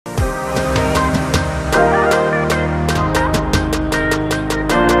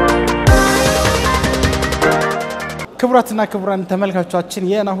ክብራትና ክብራን ተመልካቾቻችን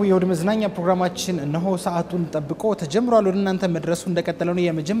የናሁ የውድ መዝናኛ ፕሮግራማችን እነሆ ሰዓቱን ጠብቆ ተጀምሯል። ወደ እናንተ መድረሱ እንደቀጠለው ነው።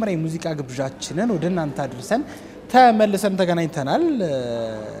 የመጀመሪያ ሙዚቃ ግብዣችንን ወደ እናንተ አድርሰን ተመልሰን ተገናኝተናል።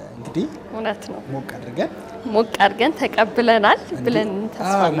 እንግዲህ እውነት ነው ሞቅ አድርገን ተቀብለናል ብለን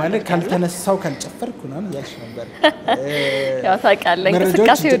ተስፋ ማለት ካልተነሳው ካልጨፈርኩ ነው ያልሽ ነበር። ያው ታውቃለህ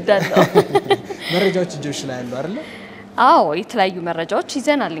እንቅስቃሴ ይወዳል ነው መረጃዎች እጆች ላይ ያሉ አይደል? አዎ የተለያዩ መረጃዎች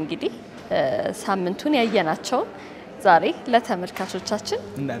ይዘናል። እንግዲህ ሳምንቱን ያየናቸው ዛሬ ለተመልካቾቻችን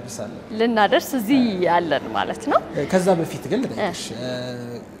ልናደርስ እዚህ ያለን ማለት ነው። ከዛ በፊት ግን ለታሽ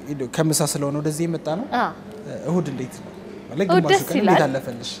ከመሳሰለው ነው ወደዚህ የመጣ ነው። እሁድ እንዴት ነው? ለግማሹ ቀን እንዴት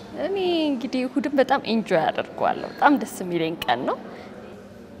አለፈልሽ? እኔ እንግዲህ እሁድን በጣም ኢንጆይ አደርጋለሁ። በጣም ደስ የሚለኝ ቀን ነው።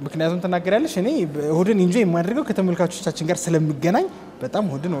 ምክንያቱም ተናገራለሽ እኔ እሁድን ኢንጆይ የማደርገው ከተመልካቾቻችን ጋር ስለምገናኝ በጣም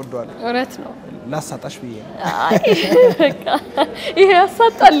እሁድን ወደዋለሁ። እውነት ነው። ላሳጣሽ ብዬ አይ በቃ ይሄ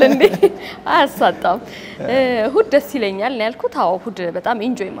ያሳጣል እንዴ? አያሳጣም። እሁድ ደስ ይለኛል ነው ያልኩት። አዎ እሁድ በጣም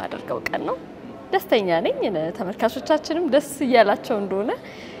ኢንጆይ የማደርገው ቀን ነው። ደስተኛ ነኝ። ተመልካቾቻችንም ደስ እያላቸው እንደሆነ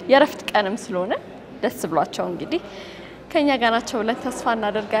የረፍት ቀንም ስለሆነ ደስ ብሏቸው እንግዲህ ከኛ ጋር ናቸው ብለን ተስፋ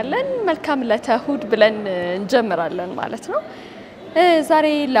እናደርጋለን። መልካም ለተእሁድ ብለን እንጀምራለን ማለት ነው። ዛሬ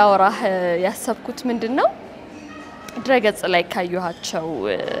ላወራህ ያሰብኩት ምንድነው ድረገጽ ላይ ካዩሃቸው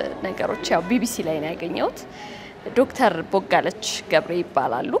ነገሮች ያው ቢቢሲ ላይ ነው ያገኘሁት። ዶክተር ቦጋለች ገብሬ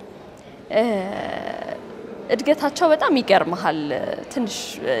ይባላሉ። እድገታቸው በጣም ይገርማል። ትንሽ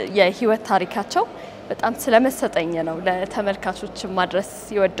የህይወት ታሪካቸው በጣም ስለመሰጠኝ ነው ለተመልካቾች ማድረስ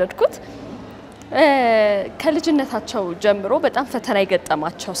የወደድኩት። ከልጅነታቸው ጀምሮ በጣም ፈተና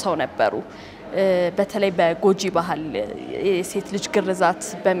የገጠማቸው ሰው ነበሩ። በተለይ በጎጂ ባህል የሴት ልጅ ግርዛት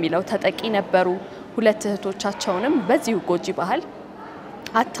በሚለው ተጠቂ ነበሩ። ሁለት እህቶቻቸውንም በዚሁ ጎጂ ባህል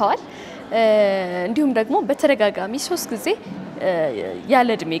አጥተዋል። እንዲሁም ደግሞ በተደጋጋሚ 3 ጊዜ ያለ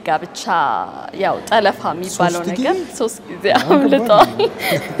እድሜ ጋብቻ ያው ጠለፋ የሚባለው ነገር 3 ጊዜ አምልጠዋል።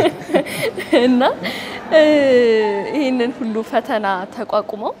 እና ይሄንን ሁሉ ፈተና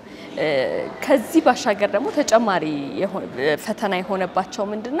ተቋቁመው ከዚህ ባሻገር ደግሞ ተጨማሪ ፈተና የሆነባቸው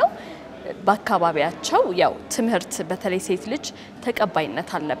ምንድነው በአካባቢያቸው ያው ትምህርት በተለይ ሴት ልጅ ተቀባይነት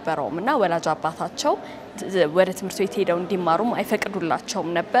አልነበረውም እና ወላጅ አባታቸው ወደ ትምህርት ቤት ሄደው እንዲማሩም አይፈቅዱላቸውም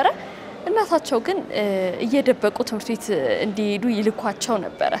ነበር። እናታቸው ግን እየደበቁ ትምህርት ቤት እንዲሄዱ ይልኳቸው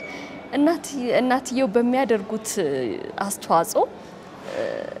ነበር። እናትየው በሚያደርጉት አስተዋጽኦ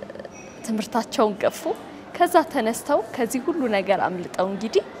ትምህርታቸውን ገፉ። ከዛ ተነስተው ከዚህ ሁሉ ነገር አምልጠው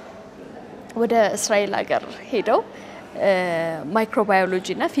እንግዲህ ወደ እስራኤል ሀገር ሄደው ማይክሮባዮሎጂ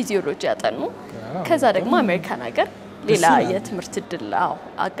እና ፊዚዮሎጂ ያጠኑ። ከዛ ደግሞ አሜሪካን ሀገር ሌላ የትምህርት እድል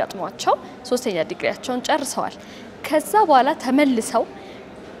አጋጥሟቸው 3ኛ ዲግሪያቸውን ጨርሰዋል። ከዛ በኋላ ተመልሰው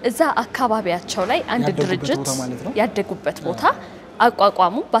እዛ አካባቢያቸው ላይ አንድ ድርጅት ያደጉበት ቦታ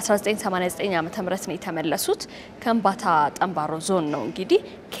አቋቋሙ። በ1989 ዓመተ ምህረት ነው የተመለሱት። ከምባታ ጠምባሮ ዞን ነው እንግዲህ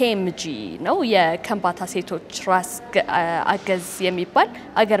KMG ነው የከምባታ ሴቶች ራስ አገዝ የሚባል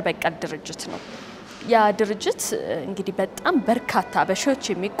አገር በቀል ድርጅት ነው። ያ ድርጅት እንግዲህ በጣም በርካታ በሺዎች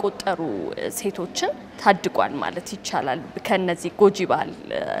የሚቆጠሩ ሴቶችን ታድጓል ማለት ይቻላል። ከነዚህ ጎጂ ባህል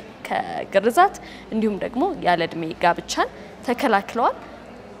ከግርዛት እንዲሁም ደግሞ ያለ እድሜ ጋብቻን ተከላክለዋል።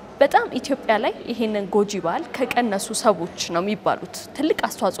 በጣም ኢትዮጵያ ላይ ይሄንን ጎጂ ባህል ከቀነሱ ሰዎች ነው የሚባሉት ትልቅ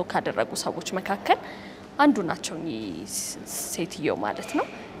አስተዋጽኦ ካደረጉ ሰዎች መካከል አንዱ ናቸው ሴትየው ማለት ነው።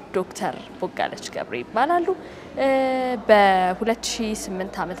 ዶክተር ቦጋለች ገብሬ ይባላሉ።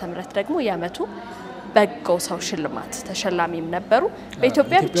 በ2008 ዓመተ ምህረት ደግሞ ያመቱ በጎ ሰው ሽልማት ተሸላሚም ነበሩ።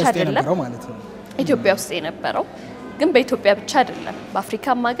 በኢትዮጵያ ብቻ አይደለም ኢትዮጵያ ውስጥ የነበረው ግን በኢትዮጵያ ብቻ አይደለም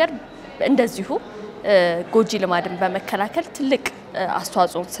በአፍሪካም ሀገር እንደዚሁ ጎጂ ልማድን በመከላከል ትልቅ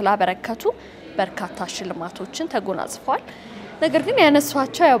አስተዋጽኦ ስላበረከቱ በርካታ ሽልማቶችን ተጎናጽፈዋል። ነገር ግን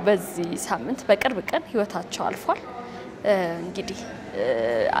ያነሷቸው ያው በዚህ ሳምንት በቅርብ ቀን ህይወታቸው አልፏል። እንግዲህ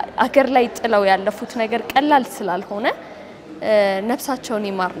አገር ላይ ጥለው ያለፉት ነገር ቀላል ስላልሆነ ነፍሳቸውን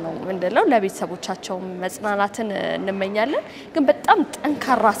ይማር ነው እንደለው ለቤተሰቦቻቸው መጽናናትን እንመኛለን። ግን በጣም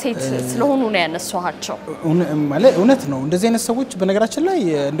ጠንካራ ሴት ስለሆኑ ነው ያነሷቸው ማለት እውነት ነው። እንደዚህ አይነት ሰዎች በነገራችን ላይ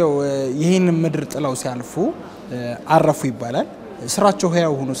እንደው ይሄን ምድር ጥለው ሲያልፉ አረፉ ይባላል። ስራቸው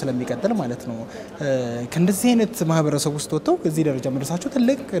ህያው ሆኖ ስለሚቀጥል ማለት ነው። ከእንደዚህ አይነት ማህበረሰብ ውስጥ ወጥተው እዚህ ደረጃ መድረሳቸው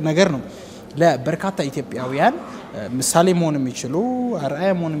ትልቅ ነገር ነው። ለበርካታ ኢትዮጵያውያን ምሳሌ መሆን የሚችሉ አርአያ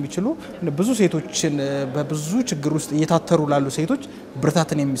መሆን የሚችሉ ብዙ ሴቶችን በብዙ ችግር ውስጥ እየታተሩ ላሉ ሴቶች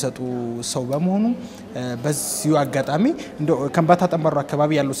ብርታትን የሚሰጡ ሰው በመሆኑ በዚሁ አጋጣሚ እንደው ከምባታ ጠምባሮ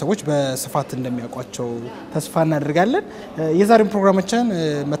አካባቢ ያሉ ሰዎች በስፋት እንደሚያውቋቸው ተስፋ እናደርጋለን። የዛሬው ፕሮግራማችን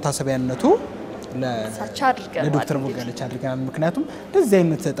መታሰቢያነቱ ለዶክተር ቦጋለች አድርገናል ምክንያቱም እንደዚህ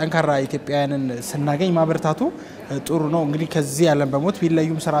አይነት ጠንካራ ኢትዮጵያውያንን ስናገኝ ማበረታቱ ጥሩ ነው እንግዲህ ከዚህ ያለን በሞት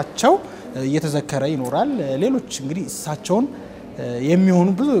ቢለዩም ስራቸው እየተዘከረ ይኖራል ሌሎች እንግዲህ እሳቸውን የሚሆኑ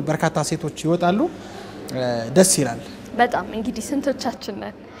ብዙ በርካታ ሴቶች ይወጣሉ ደስ ይላል በጣም እንግዲህ ስንቶቻችን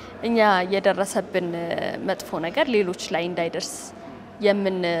ነን እኛ የደረሰብን መጥፎ ነገር ሌሎች ላይ እንዳይደርስ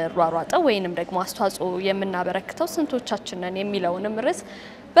የምንሯሯጠው ወይንም ደግሞ አስተዋጽኦ የምናበረክተው ስንቶቻችን ነን የሚለውንም ርዕስ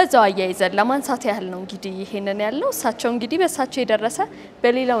በዛው አያይዘን ለማንሳት ያህል ነው እንግዲህ ይሄንን ያለው እሳቸው እንግዲህ በእሳቸው የደረሰ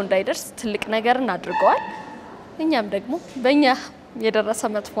በሌላው እንዳይደርስ ትልቅ ነገርን አድርገዋል እኛም ደግሞ በእኛ የደረሰ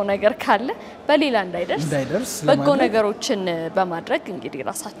መጥፎ ነገር ካለ በሌላ እንዳይደርስ በጎ ነገሮችን በማድረግ እንግዲህ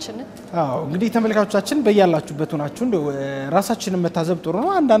ራሳችንን እንግዲህ ተመልካቾቻችን በእያላችሁበት ሆናችሁ እንደው ራሳችንን መታዘብ ጥሩ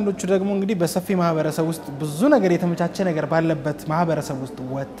ነው አንዳንዶቹ ደግሞ እንግዲህ በሰፊ ማህበረሰብ ውስጥ ብዙ ነገር የተመቻቸ ነገር ባለበት ማህበረሰብ ውስጥ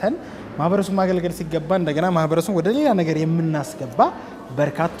ወተን ማህበረሰቡን ማገልገል ሲገባ እንደገና ማህበረሰቡን ወደ ሌላ ነገር የምናስገባ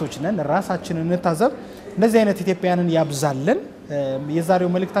በርካቶች ነን ራሳችንን እንታዘብ እንደዚህ አይነት ኢትዮጵያውያንን ያብዛልን የዛሬው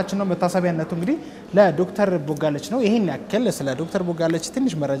መልእክታችን ነው መታሰቢያነቱ እንግዲህ ለዶክተር ቦጋለች ነው ይሄን ያከለ ስለ ዶክተር ቦጋለች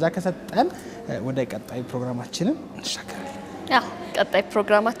ትንሽ መረጃ ከሰጠን ወደ ቀጣይ ፕሮግራማችን እንሻገራለን ቀጣይ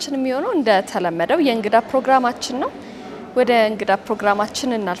ፕሮግራማችን የሚሆነው እንደ ተለመደው የእንግዳ ፕሮግራማችን ነው ወደ እንግዳ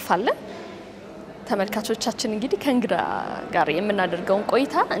ፕሮግራማችን እናልፋለን ተመልካቾቻችን እንግዲህ ከእንግዳ ጋር የምናደርገውን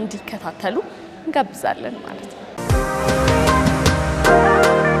ቆይታ እንዲከታተሉ እንጋብዛለን ማለት ነው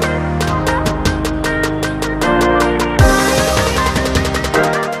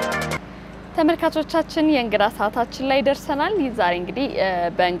ተመልካቾቻችን የእንግዳ ሰዓታችን ላይ ደርሰናል ዛሬ እንግዲህ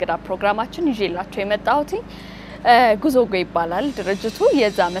በእንግዳ ፕሮግራማችን ይዤላችሁ የመጣሁት ጉዞ ይባላል ድርጅቱ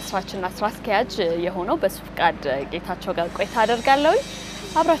የዛ መስራችና ስራ አስኪያጅ የሆነው በሱፍቃድ ጌታቸው ጋር ቆይታ አደርጋለሁ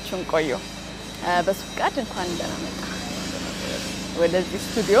አብራችሁን ቆዩ በሱፍቃድ እንኳን ደህና መጣ ወደዚህ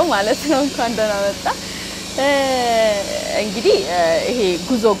ስቱዲዮ ማለት ነው እንኳን ደህና መጣ እንግዲህ ይሄ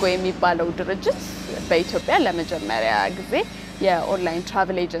ጉዞ የሚባለው ድርጅት በኢትዮጵያ ለመጀመሪያ ጊዜ የኦንላይን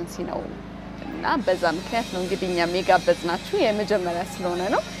ትራቨል ኤጀንሲ ነው እና በዛ ምክንያት ነው እንግዲህ እኛም የጋበዝናችሁ የመጀመሪያ ስለሆነ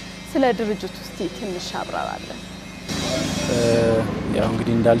ነው ስለ ድርጅቱ እስቲ ትንሽ አብራራለን ያው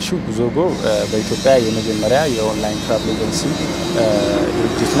እንግዲህ እንዳልሽው ጉዞጎ በኢትዮጵያ የመጀመሪያ የኦንላይን ትራቨል ኤጀንሲ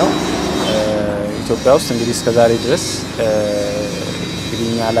ድርጅት ነው ኢትዮጵያ ውስጥ እንግዲህ እስከ ዛሬ ድረስ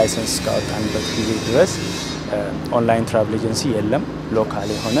እንግዲህኛ ላይሰንስ ካወጣንበት ጊዜ ድረስ ኦንላይን ትራቨል ኤጀንሲ የለም ሎካል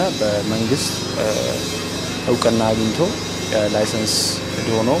የሆነ በመንግስት እውቅና አግኝቶ ላይሰንስ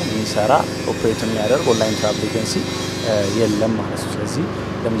ሆኖ የሚሰራ ኦፕሬት የሚያደርግ ኦንላይን ትራቨል ኤጀንሲ የለም ማለት ነው ስለዚህ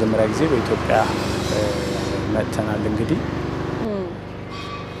ለመጀመሪያ ጊዜ በኢትዮጵያ መጥተናል እንግዲህ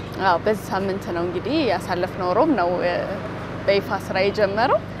በዚህ ሳምንት ነው እንግዲህ ያሳለፍነው ሮብ ነው በይፋ ስራ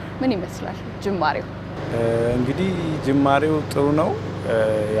የጀመረው ምን ይመስላል ጅማሬው እንግዲህ ጅማሬው ጥሩ ነው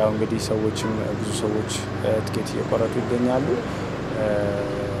ያው እንግዲህ ሰዎችም ብዙ ሰዎች ትኬት እየቆረጡ ይገኛሉ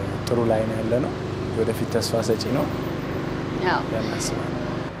ጥሩ ላይ ነው ያለነው ወደፊት ተስፋ ሰጪ ነው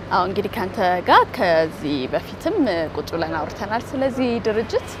አዎ እንግዲህ ካንተ ጋር ከዚህ በፊትም ቁጭ ብለን አውርተናል ስለዚህ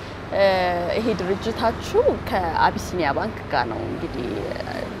ድርጅት ይሄ ድርጅታችሁ ከአቢሲኒያ ባንክ ጋር ነው እንግዲህ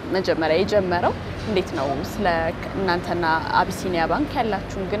መጀመሪያ የጀመረው እንዴት ነው ስለ እናንተና አቢሲኒያ ባንክ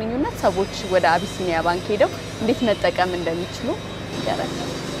ያላችሁን ግንኙነት ሰዎች ወደ አቢሲኒያ ባንክ ሄደው እንዴት መጠቀም እንደሚችሉ ይገራል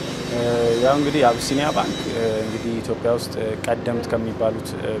ያው እንግዲህ አቢሲኒያ ባንክ እንግዲህ ኢትዮጵያ ውስጥ ቀደምት ከሚባሉት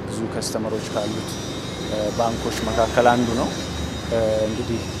ብዙ ከስተመሮች ካሉት ባንኮች መካከል አንዱ ነው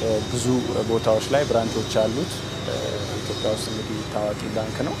እንግዲህ ብዙ ቦታዎች ላይ ብራንቾች አሉት ኢትዮጵያ ውስጥ እንግዲህ ታዋቂ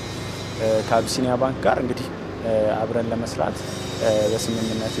ባንክ ነው ከአቢሲኒያ ባንክ ጋር እንግዲህ አብረን ለመስራት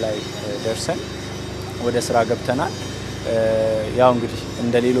በስምምነት ላይ ደርሰን ወደ ስራ ገብተናል ያው እንግዲህ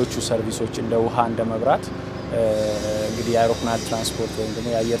እንደ ሌሎቹ ሰርቪሶች እንደ ውሃ እንደ መብራት እንግዲህ የአውሮፕላን ትራንስፖርት ወይም ደግሞ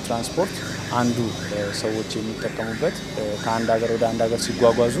የአየር ትራንስፖርት አንዱ ሰዎች የሚጠቀሙበት ከአንድ ሀገር ወደ አንድ ሀገር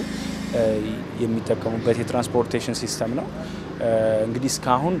ሲጓጓዙ የሚጠቀሙበት የትራንስፖርቴሽን ሲስተም ነው እንግዲህ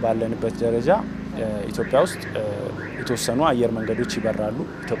እስካሁን ባለንበት ደረጃ ኢትዮጵያ ውስጥ የተወሰኑ አየር መንገዶች ይበራሉ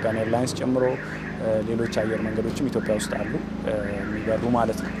ኢትዮጵያን ኤርላይንስ ጨምሮ ሌሎች አየር መንገዶችም ኢትዮጵያ ውስጥ አሉ የሚበሩ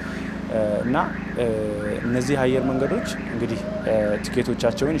ማለት ነው እና እነዚህ አየር መንገዶች እንግዲህ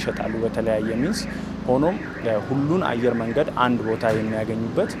ቲኬቶቻቸውን ይሸጣሉ በተለያየ ሚንስ ሆኖም ሁሉን አየር መንገድ አንድ ቦታ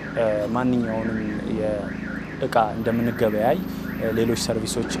የሚያገኙበት ማንኛውንም የእቃ እንደምንገበያይ ሌሎች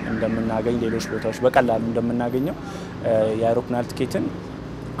ሰርቪሶች እንደምናገኝ ሌሎች ቦታዎች በቀላሉ እንደምናገኘው የአውሮፕላን ቲኬትን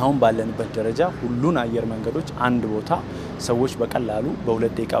አሁን ባለንበት ደረጃ ሁሉን አየር መንገዶች አንድ ቦታ ሰዎች በቀላሉ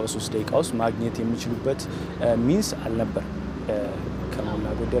በ2 ደቂቃ በ3 ደቂቃ ውስጥ ማግኘት የሚችሉበት ሚንስ አልነበር ከሞላ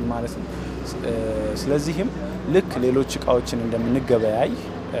ጎደል ማለት ነው ስለዚህም ልክ ሌሎች እቃዎችን እንደምንገበያይ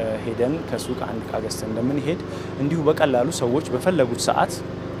ሄደን ከሱቅ አንድ እቃ ገዝተን እንደምንሄድ እንዲሁ በቀላሉ ሰዎች በፈለጉት ሰዓት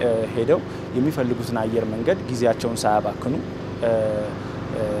ሄደው የሚፈልጉትን አየር መንገድ ጊዜያቸውን ሳያባክኑ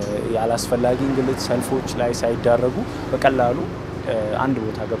ያላስፈላጊ እንግልት ሰልፎች ላይ ሳይዳረጉ በቀላሉ አንድ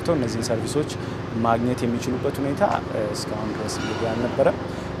ቦታ ገብተው እነዚህን ሰርቪሶች ማግኘት የሚችሉበት ሁኔታ እስካሁን ድረስ ያልነበረ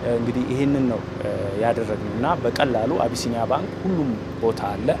እንግዲህ ይሄንን ነው ያደረግነውና በቀላሉ አቢሲኒያ ባንክ ሁሉም ቦታ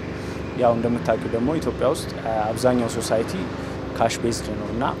አለ። ያው እንደምታውቁ ደግሞ ኢትዮጵያ ውስጥ አብዛኛው ሶሳይቲ ካሽ ቤዝድ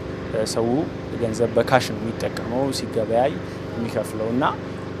ነውና ሰው ገንዘብ በካሽ ነው የሚጠቀመው ሲገበያይ የሚከፍለውና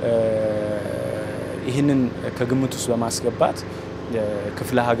ይህንን ከግምት ውስጥ በማስገባት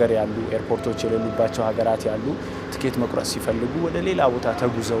ክፍለ ሀገር ያሉ ኤርፖርቶች የሌሉባቸው ሀገራት ያሉ ትኬት መቁረጥ ሲፈልጉ ወደ ሌላ ቦታ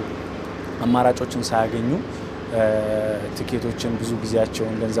ተጉዘው አማራጮችን ሳያገኙ ትኬቶችን ብዙ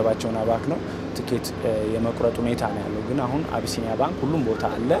ጊዜያቸውን ገንዘባቸውን አባክነው ትኬት የመቁረጥ ሁኔታ ነው ያለው። ግን አሁን አቢሲኒያ ባንክ ሁሉም ቦታ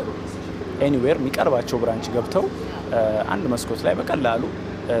አለ። ኤኒዌር የሚቀርባቸው ብራንች ገብተው አንድ መስኮት ላይ በቀላሉ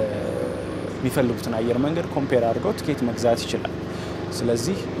የሚፈልጉትን አየር መንገድ ኮምፔር አድርገው ትኬት መግዛት ይችላል።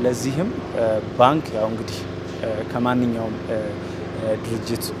 ስለዚህ ለዚህም ባንክ ያው እንግዲህ ከማንኛውም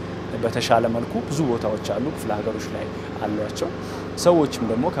ድርጅት በተሻለ መልኩ ብዙ ቦታዎች አሉ፣ ክፍለ ሀገሮች ላይ አሏቸው። ሰዎችም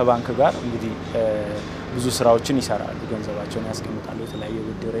ደግሞ ከባንክ ጋር እንግዲህ ብዙ ስራዎችን ይሰራሉ፣ ገንዘባቸውን ያስቀምጣሉ፣ የተለያየ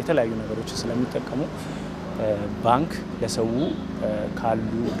ብድር የተለያዩ ነገሮችን ስለሚጠቀሙ ባንክ ለሰው ካሉ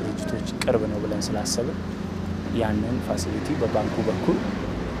ድርጅቶች ቅርብ ነው ብለን ስላሰብን ያንን ፋሲሊቲ በባንኩ በኩል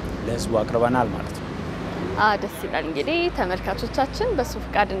ለህዝቡ አቅርበናል ማለት ነው። ደስ ይላል። እንግዲህ ተመልካቾቻችን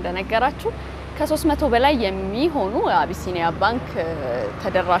በሱፍቃድ እንደነገራችሁ ከ300 በላይ የሚሆኑ አቢሲኒያ ባንክ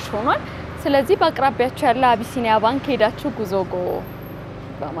ተደራሽ ሆኗል። ስለዚህ በአቅራቢያችሁ ያለ አቢሲኒያ ባንክ ሄዳችሁ ጉዞ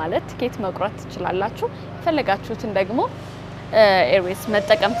በማለት ትኬት መቁረጥ ትችላላችሁ። ፈለጋችሁትን ደግሞ ኤርዌይስ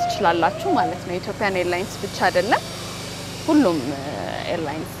መጠቀም ትችላላችሁ ማለት ነው። ኢትዮጵያን ኤርላይንስ ብቻ አይደለም፣ ሁሉም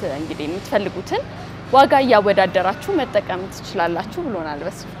ኤርላይንስ እንግዲህ የምትፈልጉትን ዋጋ እያወዳደራችሁ መጠቀም ትችላላችሁ ብሎናል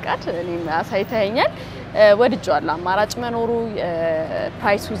በሱፍቃድ። እኔም አሳይተኛል፣ ወድጄዋለሁ። አማራጭ መኖሩ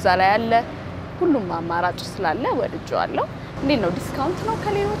ፕራይሱ እዛ ላይ አለ፣ ሁሉም አማራጭ ስላለ ወድጄዋለሁ። እንዴት ነው ዲስካውንት ነው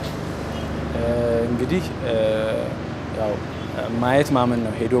ከሌሎች? እንግዲህ ያው ማየት ማመን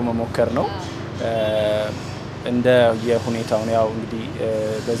ነው፣ ሄዶ መሞከር ነው። እንደ የሁኔታው ነው። ያው እንግዲህ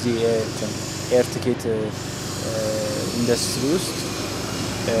በዚህ ኤር ቲኬት ኢንዱስትሪ ውስጥ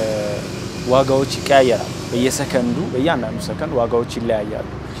ዋጋዎች ይቀያየራሉ። በየሰከንዱ በእያንዳንዱ ሰከንድ ዋጋዎች ይለያያሉ።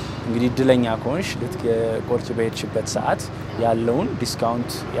 እንግዲህ እድለኛ ከሆንሽ ልትቆርጭ በሄድሽበት ሰዓት ያለውን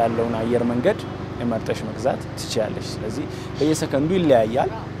ዲስካውንት ያለውን አየር መንገድ መርጠሽ መግዛት ትችያለሽ። ስለዚህ በየሰከንዱ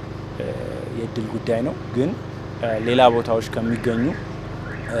ይለያያል፣ የእድል ጉዳይ ነው። ግን ሌላ ቦታዎች ከሚገኙ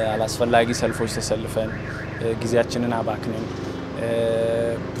አላስፈላጊ ሰልፎች ተሰልፈን ጊዜያችንን አባክነን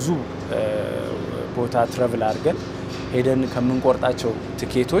ብዙ ቦታ ትራቭል አድርገን ሄደን ከምንቆርጣቸው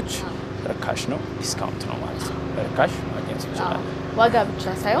ትኬቶች ርካሽ ነው፣ ዲስካውንት ነው ማለት ነው። ርካሽ ማግኘት ይችላል። ዋጋ ብቻ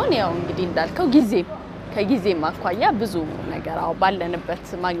ሳይሆን ያው እንግዲህ እንዳልከው ከጊዜ ማኳያ ብዙ ነገር ባለንበት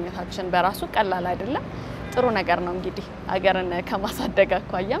ማግኘታችን በራሱ ቀላል አይደለም፣ ጥሩ ነገር ነው። እንግዲህ ሀገርን ከማሳደግ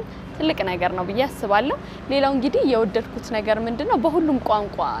አኳያም ትልቅ ነገር ነው ብዬ አስባለሁ። ሌላው እንግዲህ የወደድኩት ነገር ምንድነው በሁሉም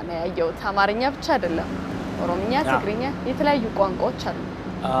ቋንቋ ነው ያየሁት። አማርኛ ብቻ አይደለም፣ ኦሮምኛ፣ ትግርኛ የተለያዩ ቋንቋዎች አሉ።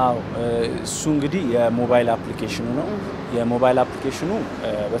 እሱ እንግዲህ የሞባይል አፕሊኬሽኑ ነው። የሞባይል አፕሊኬሽኑ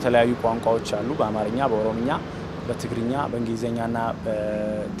በተለያዩ ቋንቋዎች አሉ፣ በአማርኛ፣ በኦሮምኛ፣ በትግርኛ፣ በእንግሊዘኛና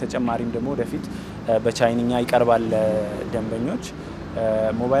በተጨማሪም ደግሞ ወደፊት በቻይንኛ ይቀርባል ለደንበኞች።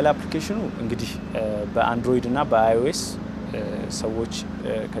 ሞባይል አፕሊኬሽኑ እንግዲህ በአንድሮይድ እና በአይኦኤስ ሰዎች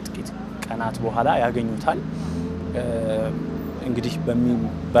ከጥቂት ቀናት በኋላ ያገኙታል። እንግዲህ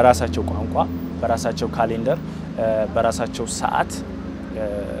በራሳቸው ቋንቋ፣ በራሳቸው ካሌንደር፣ በራሳቸው ሰዓት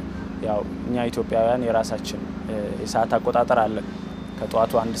ያው እኛ ኢትዮጵያውያን የራሳችን የሰዓት አቆጣጠር አለን።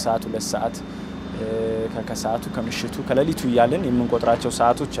 ከጧቱ 1 ሰዓት 2 ሰዓት ከከሰዓቱ ከምሽቱ ከሌሊቱ እያለን የምንቆጥራቸው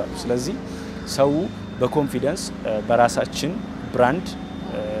ሰዓቶች አሉ። ስለዚህ ሰው በኮንፊደንስ በራሳችን ብራንድ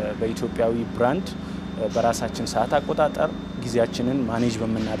በኢትዮጵያዊ ብራንድ በራሳችን ሰዓት አቆጣጠር ጊዜያችንን ማኔጅ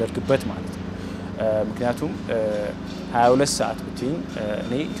በመናደርግበት ማለት ነው። ምክንያቱም 22 ሰዓት ብትይኝ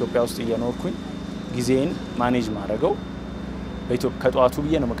እኔ ኢትዮጵያ ውስጥ እየኖርኩኝ ጊዜን ማኔጅ ማድረገው ከጧቱ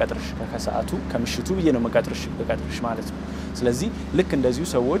ብዬ ነው መቀጥርሽ፣ ከከሰዓቱ ከምሽቱ ብዬ ነው መቀጥርሽ ማለት ነው። ስለዚህ ልክ እንደዚሁ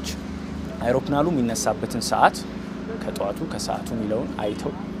ሰዎች አይሮፕላኑ የሚነሳበትን ሰዓት ከጧቱ ከሰዓቱ የሚለውን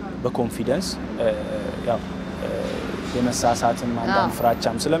አይተው በኮንፊደንስ ያው የመሳሳትም አንዳንድ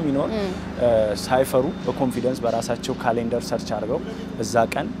ፍራቻም ስለሚኖር ሳይፈሩ በኮንፊደንስ በራሳቸው ካሌንደር ሰርች አድርገው በዛ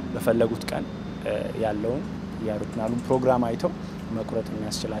ቀን በፈለጉት ቀን ያለውን የአይሮፕላኑን ፕሮግራም አይተው መቁረጥ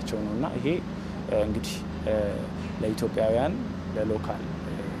የሚያስችላቸው ነውና ይሄ እንግዲህ ለኢትዮጵያውያን ለሎካል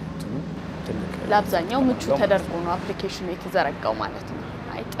ትልቅ ለአብዛኛው ምቹ ተደርጎ ነው አፕሊኬሽኑ የተዘረጋው ማለት ነው።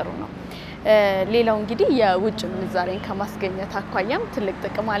 አይ ጥሩ ነው። ሌላው እንግዲህ የውጭ ምንዛሬን ከማስገኘት አኳያም ትልቅ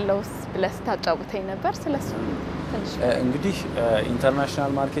ጥቅም አለው ብለህ ስታጫውተኝ ነበር። ስለሱ ትንሽ እንግዲህ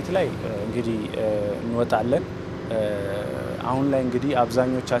ኢንተርናሽናል ማርኬት ላይ እንግዲህ እንወጣለን። አሁን ላይ እንግዲህ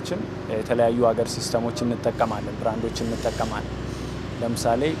አብዛኞቻችን የተለያዩ ሀገር ሲስተሞችን እንጠቀማለን ብራንዶችን እንጠቀማለን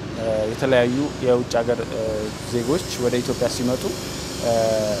ለምሳሌ የተለያዩ የውጭ ሀገር ዜጎች ወደ ኢትዮጵያ ሲመጡ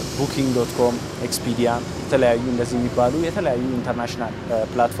booking.com expedia የተለያዩ እንደዚህ የሚባሉ የተለያዩ ኢንተርናሽናል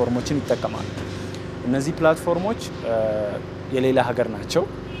ፕላትፎርሞችን ይጠቀማሉ እነዚህ ፕላትፎርሞች የሌላ ሀገር ናቸው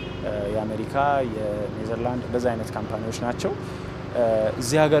የአሜሪካ የኔዘርላንድ እንደዛ አይነት ካምፓኒዎች ናቸው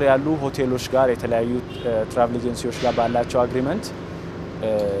እዚህ ሀገር ያሉ ሆቴሎች ጋር የተለያዩ ትራቭል ኤጀንሲዎች ጋር ባላቸው አግሪመንት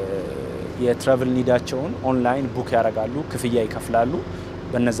የትራቭል ኒዳቸውን ኦንላይን ቡክ ያደርጋሉ ክፍያ ይከፍላሉ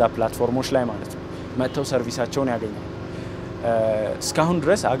በእነዛ ፕላትፎርሞች ላይ ማለት ነው መተው ሰርቪሳቸውን ያገኛሉ እስካሁን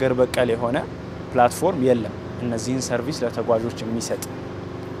ድረስ አገር በቀል የሆነ ፕላትፎርም የለም እነዚህን ሰርቪስ ለተጓዦች የሚሰጥ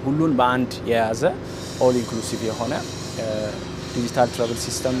ሁሉን በአንድ የያዘ ኦል ኢንክሉሲቭ የሆነ ዲጂታል ትራቭል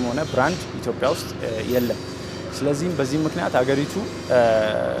ሲስተም ሆነ ብራንድ ኢትዮጵያ ውስጥ የለም ስለዚህም በዚህ ምክንያት አገሪቱ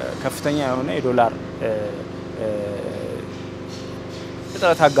ከፍተኛ የሆነ የዶላር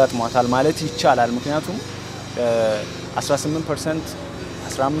እጥረት አጋጥሟታል ማለት ይቻላል ምክንያቱም 18%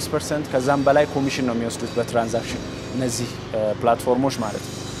 15% ከዛም በላይ ኮሚሽን ነው የሚወስዱት በትራንዛክሽን እነዚህ ፕላትፎርሞች ማለት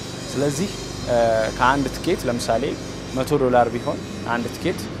ነው ስለዚህ ከአንድ ትኬት ለምሳሌ $100 ቢሆን አንድ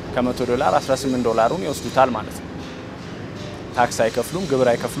ትኬት ከ$100 $18 ይወስዱታል ማለት ነው ታክስ አይከፍሉም ግብር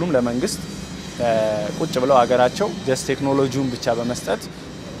አይከፍሉም ለመንግስት ቁጭ ብለው ሀገራቸው ጀስት ቴክኖሎጂውን ብቻ በመስጠት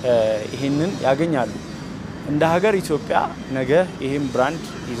ይሄንን ያገኛሉ እንደ ሀገር ኢትዮጵያ ነገ ይሄን ብራንድ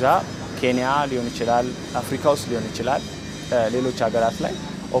ይዛ ኬንያ ሊሆን ይችላል አፍሪካ ውስጥ ሊሆን ይችላል ሌሎች ሀገራት ላይ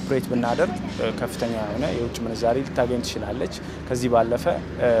ኦፕሬት ብናደርግ ከፍተኛ የሆነ የውጭ ምንዛሪ ልታገኝ ትችላለች ከዚህ ባለፈ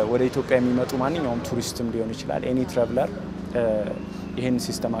ወደ ኢትዮጵያ የሚመጡ ማንኛውም ቱሪስትም ሊሆን ይችላል ኤኒ ትራቨለር ይሄን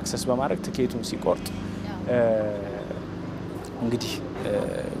ሲስተም አክሰስ በማድረግ ትኬቱን ሲቆርጥ እንግዲህ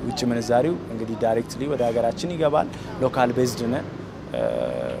ውጭ ምንዛሪው እንግዲህ ዳይሬክትሊ ወደ ሀገራችን ይገባል ሎካል ቤዝድ ነው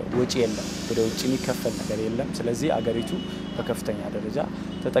ወጪ የለም ወደ ውጭ የሚከፈል ነገር የለም ስለዚህ አገሪቱ በከፍተኛ ደረጃ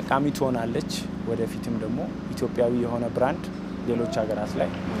ተጠቃሚ ትሆናለች ወደፊትም ደግሞ ኢትዮጵያዊ የሆነ ብራንድ ሌሎች ሀገራት ላይ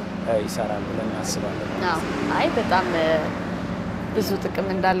ይሰራል ብለን እናስባለን አይ በጣም ብዙ ጥቅም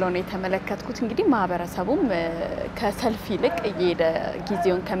እንዳለው ነው የተመለከትኩት እንግዲህ ማህበረሰቡም ከሰልፍ ይልቅ እየሄደ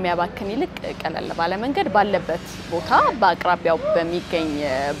ጊዜውን ከሚያባክን ይልቅ ቀለል ባለ መንገድ ባለበት ቦታ በአቅራቢያው በሚገኝ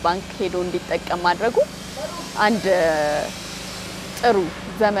ባንክ ሄዶ እንዲጠቀም ማድረጉ አንድ ጥሩ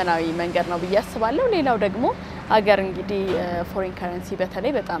ዘመናዊ መንገድ ነው ብዬ አስባለሁ ሌላው ደግሞ ሀገር እንግዲህ ፎሬን ከረንሲ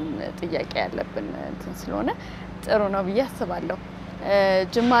በተለይ በጣም ጥያቄ ያለብን እንትን ስለሆነ ጥሩ ነው ብዬ አስባለሁ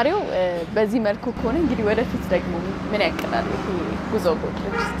ጅማሬው በዚህ መልኩ ከሆነ እንግዲህ ወደፊት ደግሞ ምን ያቀዳል ጉዞ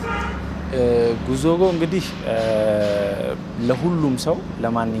ጉዞ እንግዲህ ለሁሉም ሰው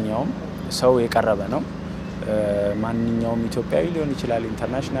ለማንኛውም ሰው የቀረበ ነው ማንኛውም ኢትዮጵያዊ ሊሆን ይችላል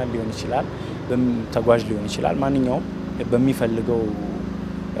ኢንተርናሽናል ሊሆን ይችላል ተጓዥ ሊሆን ይችላል ማንኛውም በሚፈልገው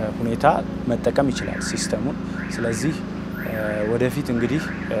ሁኔታ መጠቀም ይችላል ሲስተሙን ስለዚህ ወደፊት እንግዲህ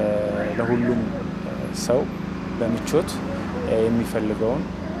ለሁሉም ሰው በምቾት የሚፈልገውን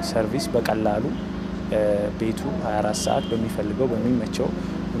ሰርቪስ በቀላሉ ቤቱ 24 ሰዓት በሚፈልገው በሚመቸው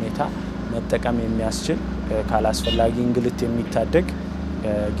ሁኔታ መጠቀም የሚያስችል ካላስፈላጊ እንግልት የሚታደግ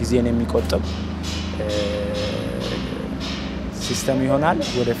ጊዜን የሚቆጥብ ሲስተም ይሆናል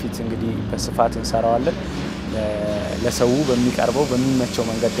ወደፊት እንግዲህ በስፋት እንሰራዋለን ለሰው በሚቀርበው በሚመቸው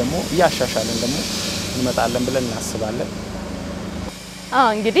መንገድ ደግሞ ያሻሻልን ደግሞ እንመጣለን ብለን እናስባለን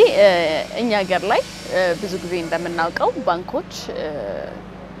እንግዲህ እኛ ሀገር ላይ ብዙ ጊዜ እንደምናውቀው ባንኮች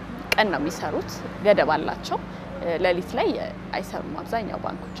ቀን ነው የሚሰሩት ገደብ አላቸው ለሊት ላይ አይሰሩም አብዛኛው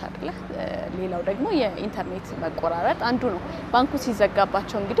ባንኮች አይደለ ሌላው ደግሞ የኢንተርኔት መቆራረጥ አንዱ ነው ባንኩ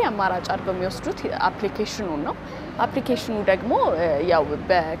ሲዘጋባቸው እንግዲህ አማራጭ አድርገው የሚወስዱት አፕሊኬሽኑን ነው አፕሊኬሽኑ ደግሞ ያው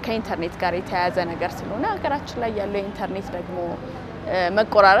ከኢንተርኔት ጋር የተያያዘ ነገር ስለሆነ ሀገራችን ላይ ያለው ኢንተርኔት ደግሞ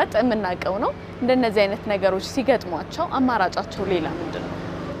መቆራረጥ የምናውቀው ነው እንደነዚህ አይነት ነገሮች ሲገጥሟቸው አማራጫቸው ሌላ ምንድነው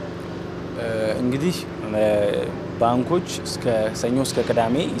እንግዲህ ባንኮች እስከ ሰኞ እስከ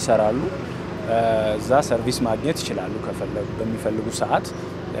ቅዳሜ ይሰራሉ እዛ ሰርቪስ ማግኘት ይችላሉ ከፈለጉ በሚፈልጉ ሰዓት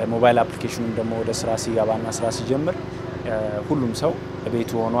ሞባይል አፕሊኬሽኑን ደግሞ ወደ ስራ ሲገባና ስራ ሲጀምር ሁሉም ሰው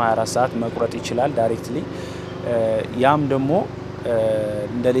ቤቱ ሆኖ 24 ሰዓት መቁረጥ ይችላል ዳይሬክትሊ ያም ደግሞ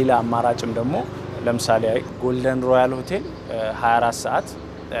እንደሌላ አማራጭም ደግሞ ለምሳሌ ጎልደን ሮያል ሆቴል 24 ሰዓት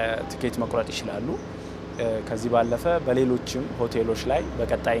ትኬት መቁረጥ ይችላሉ ከዚህ ባለፈ በሌሎችም ሆቴሎች ላይ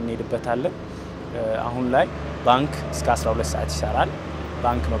በቀጣይ እንሄድበታለን አሁን ላይ ባንክ እስከ 12 ሰዓት ይሰራል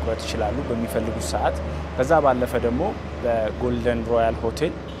ባንክ መቁረጥ ይችላሉ በሚፈልጉት ሰዓት ከዛ ባለፈ ደግሞ በጎልደን ሮያል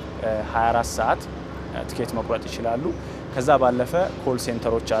ሆቴል 24 ሰዓት ትኬት መቁረጥ ይችላሉ ከዛ ባለፈ ኮል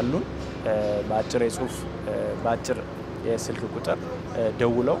ሴንተሮች አሉ በአጭር የጽሁፍ በአጭር የስልክ ቁጥር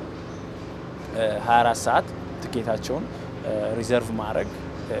ደውለው 24 ሰዓት ትኬታቸውን ሪዘርቭ ማድረግ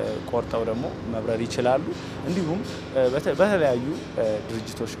ቆርጠው ደግሞ መብረር ይችላሉ እንዲሁም በተለያዩ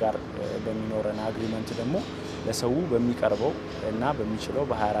ድርጅቶች ጋር በሚኖረን አግሪመንት ደግሞ ለሰው በሚቀርበው እና በሚችለው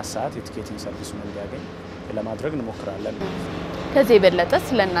በ24 ሰዓት የቲኬቲንግ ሰርቪሱን እንዲያገኝ ለማድረግ እንሞክራለን ከዚህ በለጠ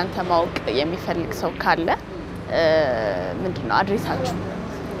ስለናንተ ማወቅ የሚፈልግ ሰው ካለ ምንድነው አድሬሳችሁ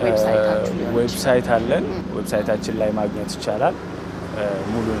ዌብሳይት አለን ዌብሳይታችን ላይ ማግኘት ይቻላል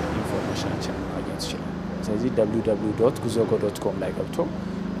ሙሉ ኢንፎርሜሽናችን ማግኘት ይችላል ስለዚህ www.guzogo.com ላይ ገብቶ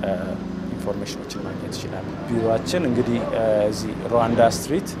ኢንፎርሜሽኖችን ማግኘት ይችላል ቢሮአችን እንግዲህ እዚህ ሩዋንዳ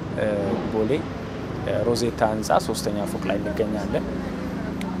ስትሪት ቦሌ ሮዜታ ህንጻ 3ኛ ፎቅ ላይ እንገኛለን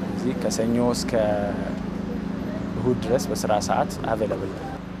እዚህ ከሰኞ እስከ እሁድ ድረስ በስራ ሰዓት አቬለብል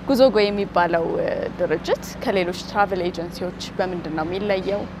ጉዞጎ የሚባለው ድርጅት ከሌሎች ትራቨል ኤጀንሲዎች በምንድነው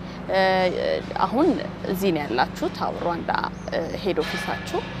የሚለየው አሁን እዚህ ነው ያላችሁት ሩዋንዳ ሄድ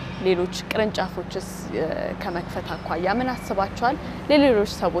ኦፊሳችሁ ሌሎች ቅርንጫፎችስ ከመክፈት አኳያ ምን አስባችኋል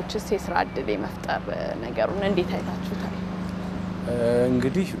ለሌሎች ሰዎችስ የስራ እድል የመፍጠር ነገሩን እንዴት አይታችሁታል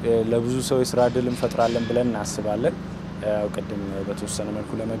እንግዲህ ለብዙ ሰው የስራ እድል እንፈጥራለን ብለን እናስባለን ያው ቀደም በተወሰነ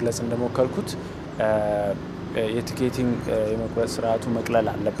መልኩ ለመግለጽ እንደሞከርኩት የቲኬቲንግ የመቁረጥ ስርዓቱ መቅለል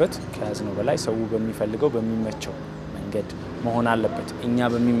አለበት ከያዝነው በላይ ሰው በሚፈልገው በሚመቸው መንገድ መሆን አለበት እኛ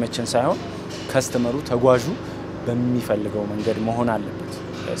በሚመቸን ሳይሆን ከስተመሩ ተጓዡ በሚፈልገው መንገድ መሆን አለበት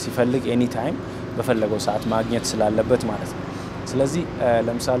ሲፈልግ ኤኒ ታይም በፈለገው ሰዓት ማግኘት ስላለበት ማለት ነው ስለዚህ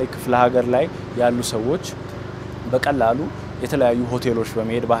ለምሳሌ ክፍለ ሀገር ላይ ያሉ ሰዎች በቀላሉ የተለያዩ ሆቴሎች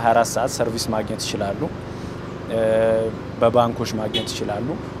በመሄድ በ24 ሰዓት ሰርቪስ ማግኘት ይችላሉ በባንኮች ማግኘት ይችላሉ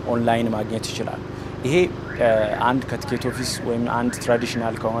ኦንላይን ማግኘት ይችላሉ ይሄ አንድ ከቲኬት ኦፊስ ወይም አንድ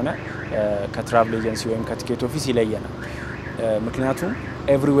ትራዲሽናል ከሆነ ከትራቭል ኤጀንሲ ወይም ከቲኬት ኦፊስ ይለየናል ምክንያቱም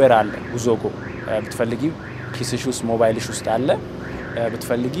ኤቭሪዌር አለ ጉዞጎ ብትፈልጊ ኪስሽ ውስጥ ሞባይልሽ ውስጥ አለ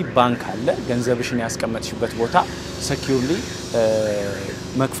ብትፈልጊ ባንክ አለ ገንዘብሽን ያስቀመጥሽበት ቦታ ሴኩርሊ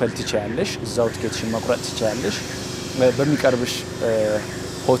መክፈል ትችያለሽ እዛው ቲኬትሽን መቁረጥ ትችያለሽ በሚቀርብሽ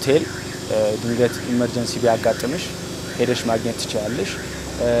ሆቴል ድንገት ኢመርጀንሲ ቢያጋጥምሽ ሄደሽ ማግኘት ትችያለሽ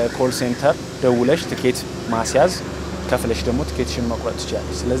ኮል ሴንተር ደውለሽ ቲኬት ማስያዝ ከፍለሽ ደግሞ ቲኬትሽን መቁረጥ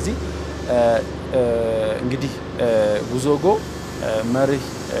ትችያለሽ ስለዚህ እንግዲህ ጉዞጎ መርህ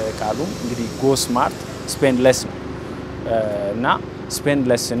ቃሉም እንግዲህ ጎ ስማርት ስፔንድ ሌስ እና ስፔንድ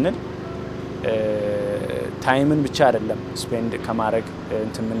ሌስ ስንል ታይምን ብቻ አይደለም ስፔንድ ከማድረግ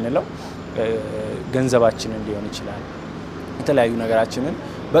እንትን ምንለው ገንዘባችንን ሊሆን ይችላል የተለያዩ ነገራችንን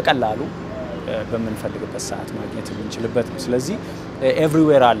በቀላሉ በመንፈልግበት ሰዓት ማግኘት የምንችልበት ነው ስለዚህ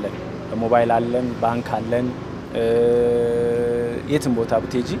ኤቭሪዌር አለን ሞባይል አለን ባንክ አለን የትም ቦታ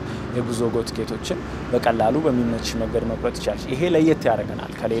ብትጂ የጉዞጎ ቲኬቶችን በቀላሉ በሚመች መንገድ መቁረጥ ይቻላል ይሄ ለየት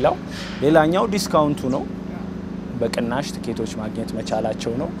ያደርገናል ከሌላው ሌላኛው ዲስካውንቱ ነው በቅናሽ ቲኬቶች ማግኘት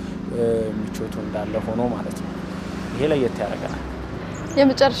መቻላቸው ነው ምቾቱ እንዳለ ሆኖ ማለት ነው ይሄ ለየት ያደርገናል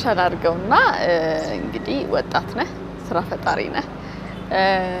የመጨረሻ አድርገውና እንግዲህ ወጣት ነህ ስራ ፈጣሪ ነህ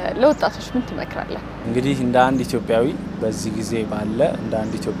ለወጣቶች ምን ትመክራለህ እንግዲህ እንደ አንድ ኢትዮጵያዊ በዚህ ጊዜ ባለ እንደ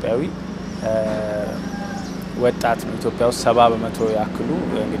አንድ ኢትዮጵያዊ ወጣት ነው ኢትዮጵያ ውስጥ 70% ያክሉ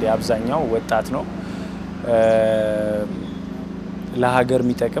እንግዲህ አብዛኛው ወጣት ነው ለሀገር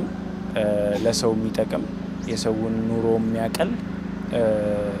የሚጠቅም ለሰው የሚጠቅም የሰውን ኑሮ የሚያቀል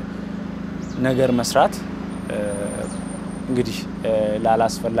ነገር መስራት እንግዲህ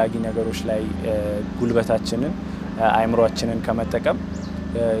ላላስፈላጊ ነገሮች ላይ ጉልበታችንን አይምሮአችንን ከመጠቀም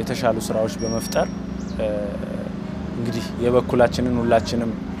የተሻሉ ስራዎች በመፍጠር እንግዲህ የበኩላችንን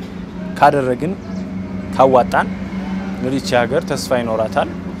ሁላችንም ካደረግን ካዋጣን እንግዲህ ሀገር ተስፋ ይኖራታል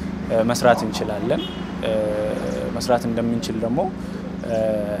መስራት እንችላለን መስራት እንደምንችል ደግሞ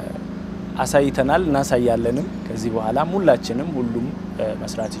አሳይተናል እናሳያለንም ከዚህ በኋላ ሁላችንም ሁሉም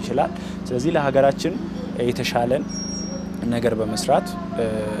መስራት ይችላል ስለዚህ ለሀገራችን የተሻለን ነገር በመስራት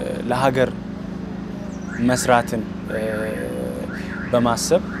ለሀገር መስራትን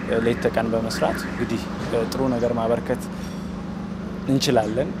በማሰብ ሌት ተቀን በመስራት እንግዲህ ጥሩ ነገር ማበርከት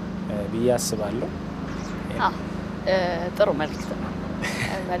እንችላለን ብዬ አስባለሁ ጥሩ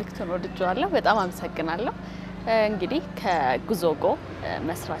መልእክቱን ወድጄዋለሁ በጣም አመሰግናለሁ እንግዲህ ከጉዞጎ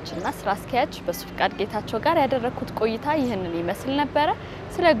መስራችና ስራ አስኪያጅ በሱፍቃድ ጌታቸው ጋር ያደረኩት ቆይታ ይህንን ይመስል ነበር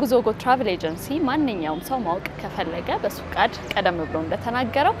ስለ ጉዞጎ ትራቨል ኤጀንሲ ማንኛውም ሰው ማወቅ ከፈለገ በሱፍቃድ ቀደም ብሎ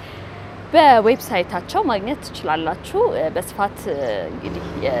እንደተናገረው በዌብሳይታቸው ማግኘት ትችላላችሁ በስፋት እንግዲህ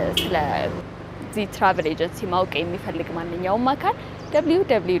ስለ ዚ ትራቨል ኤጀንሲ ማወቅ የሚፈልግ ማንኛውም አካል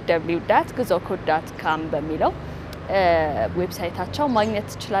www.guzoco.com በሚለው ዌብሳይታቸው ማግኘት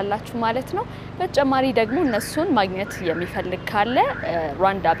ትችላላችሁ ማለት ነው በተጨማሪ ደግሞ እነሱን ማግኘት የሚፈልግ ካለ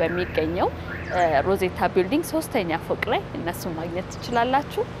ሩዋንዳ በሚገኘው ሮዜታ ቢልዲንግ 3ኛ ፎቅ ላይ እነሱን ማግኘት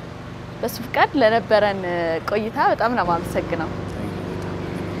ትችላላችሁ በሱፍቃድ ለነበረን ቆይታ በጣም ነው ማመሰግነው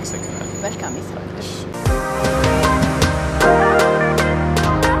አመሰግናለሁ። መልካም ይስራ።